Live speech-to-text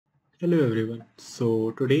Hello everyone. So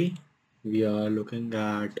today we are looking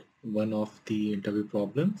at one of the interview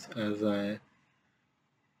problems as I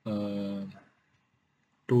uh,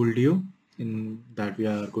 told you in that we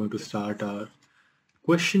are going to start our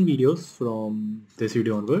question videos from this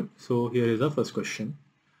video onward. So here is our first question.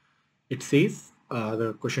 It says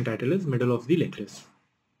the question title is middle of the linked list.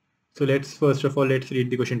 So let's first of all let's read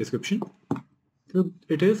the question description. So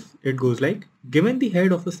it goes like, given the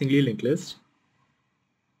head of a singly linked list,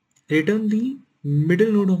 return the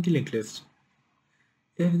middle node of the linked list.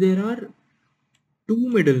 If there are two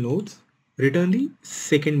middle nodes, return the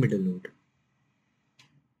second middle node.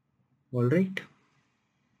 Alright.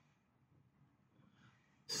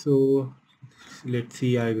 So let's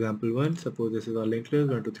see our example one. Suppose this is our linked list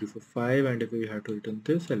 1, 2, 3, 4, 5, and if we have to return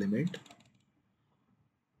this element.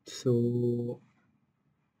 So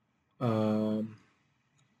um,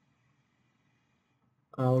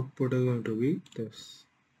 output is going to be this.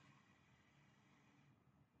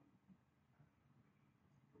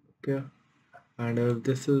 Okay. And if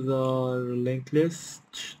this is our linked list,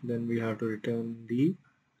 then we have to return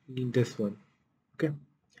this one. Okay.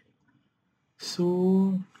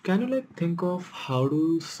 So can you think of how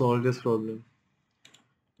to solve this problem?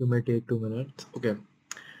 You may take 2 minutes. Okay.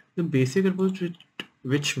 The basic approach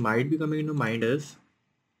which might be coming into mind is,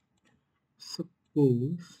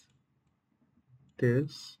 suppose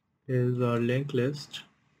this is our linked list.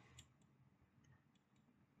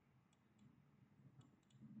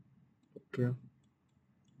 Okay.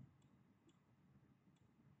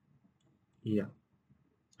 Yeah.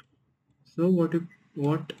 So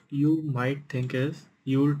what you might think is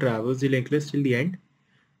you will traverse the linked list till the end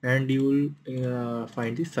and you will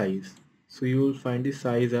find the size. So you will find the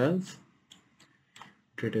size as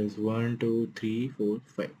it is 1, 2, 3, 4,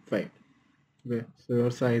 5. 5. Okay. So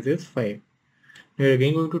your size is 5. You're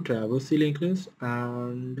again going to traverse the linked list,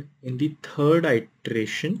 and in the third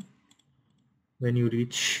iteration, when you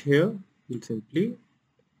reach here, you'll simply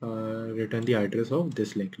return the address of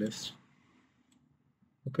this linked list.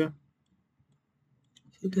 Okay.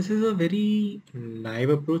 So this is a very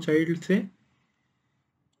naive approach, I would say.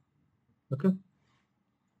 Okay.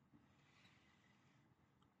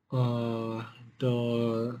 Uh,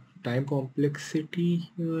 the time complexity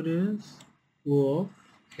here is O of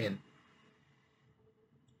n.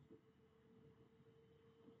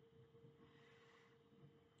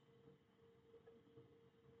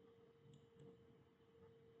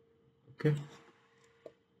 Okay.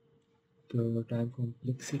 The time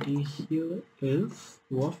complexity here is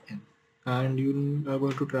O of n, and you are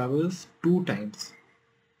going to traverse 2 times.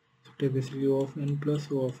 So take basically O of n plus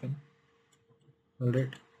O of n.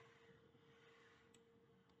 Alright.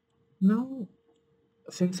 Now,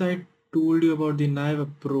 since I told you about the naive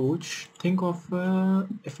approach, think of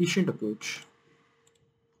an efficient approach.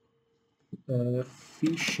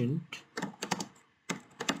 Efficient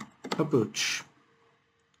approach.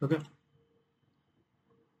 Okay.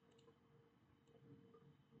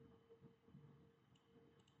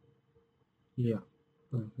 Yeah.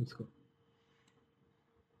 Let's go.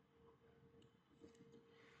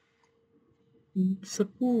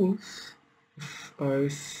 Suppose if I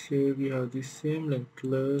say we have the same linked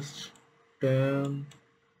list 10,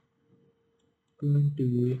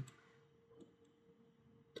 20,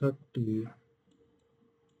 30,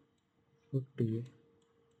 40,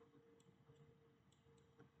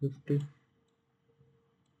 50.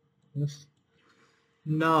 Yes.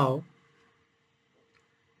 Now,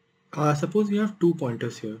 suppose we have 2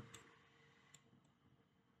 pointers here.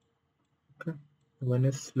 Okay. One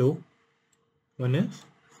is slow, one is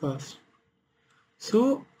fast.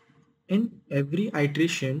 So in every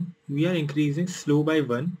iteration, we are increasing slow by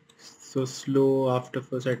 1. So slow after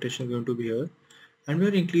first iteration is going to be here. And we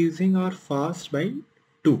are increasing our fast by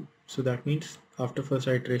 2. So that means after first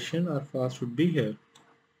iteration, our fast would be here.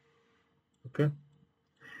 Okay.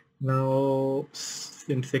 Now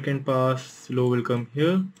in second pass, slow will come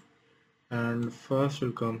here and fast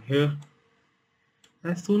will come here.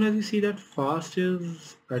 As soon as you see that fast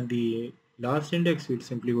is at the last index, we're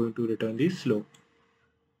simply going to return the slow.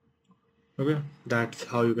 Okay, that's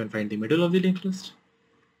how you can find the middle of the linked list.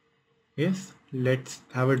 Yes, let's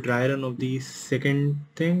have a dry run of the second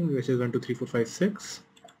thing, which is 1, 2, 3, 4, 5, 6.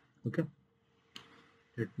 Okay,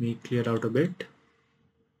 let me clear out a bit.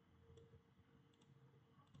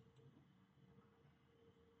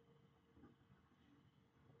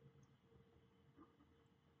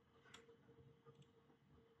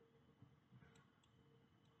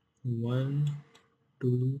 One,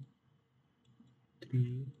 two,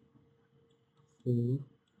 three, 4,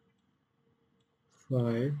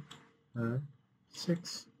 5, and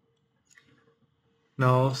 6.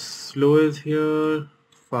 Now slow is here,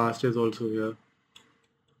 fast is also here.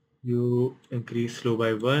 You increase slow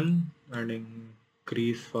by 1 and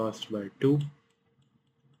increase fast by 2.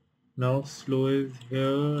 Now slow is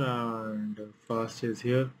here and fast is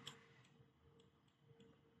here.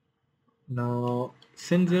 Now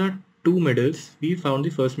since there are two middles, we found the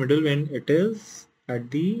first middle when it is at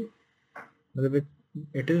the,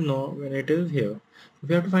 it is not when it is here.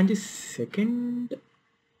 We have to find the second,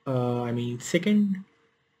 second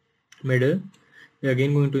middle. We are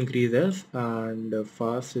again going to increase s, and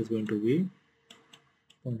fast is going to be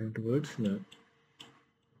pointing towards null.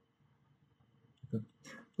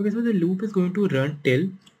 Okay, so the loop is going to run till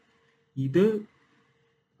either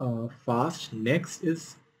fast next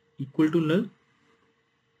is equal to null,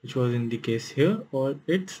 which was in the case here, or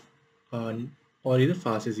it's or either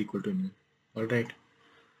fast is equal to null. All right.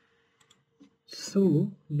 So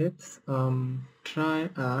let's try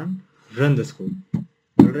and run this code.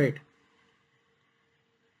 All right.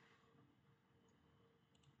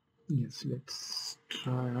 Yes, let's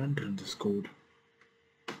try and run this code.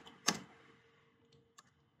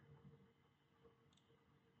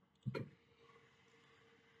 Okay.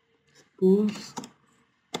 Suppose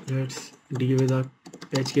let's deal with our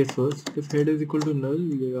edge case first. If head is equal to null,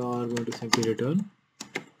 we are going to simply return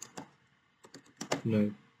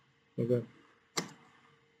null. Okay.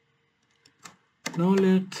 Now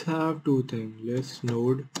let's have two things. Let's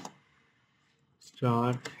node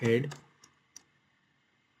star head.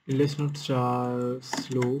 Let's not star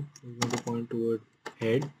slow. We're going to point toward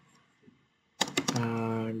head,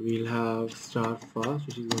 and we'll have star fast,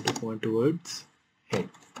 which is going to point towards head.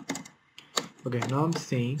 Okay. Now I'm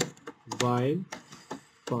saying while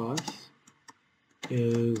fast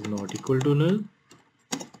is not equal to null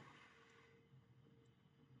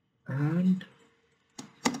and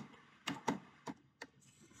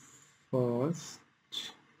fast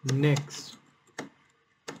next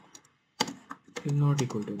is not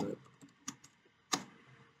equal to null.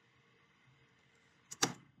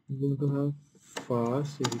 We're going to have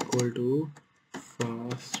fast is equal to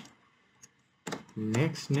fast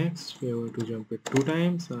next. We are going to jump it 2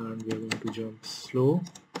 times, and we are going to jump slow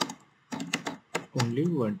only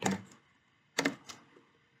 1 time.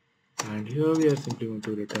 And here we are simply going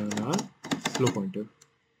to return our slow pointer.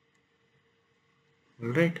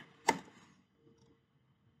 Alright.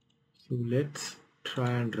 So let's try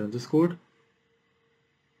and run this code.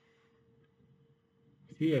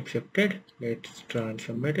 See, accepted. Let's try and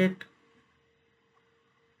submit it.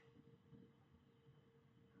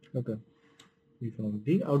 Okay. We found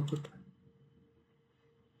the output.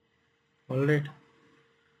 Alright.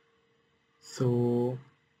 So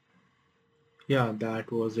yeah,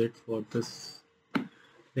 that was it for this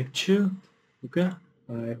lecture. Okay,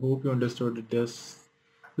 I hope you understood this.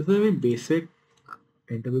 This is a very basic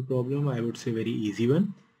interview problem, I would say very easy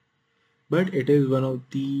one, but it is one of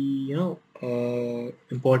the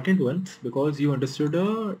important ones because you understood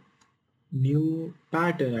a new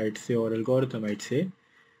pattern, I'd say, or algorithm, I'd say,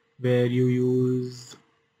 where you use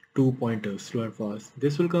 2 pointers, slow and fast.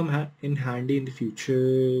 This will come in handy in the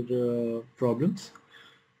future problems.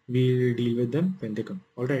 We'll deal with them when they come.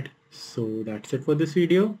 Alright, so that's it for this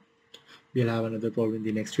video. We'll have another problem in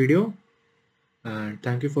the next video, and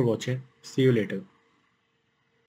thank you for watching. See you later.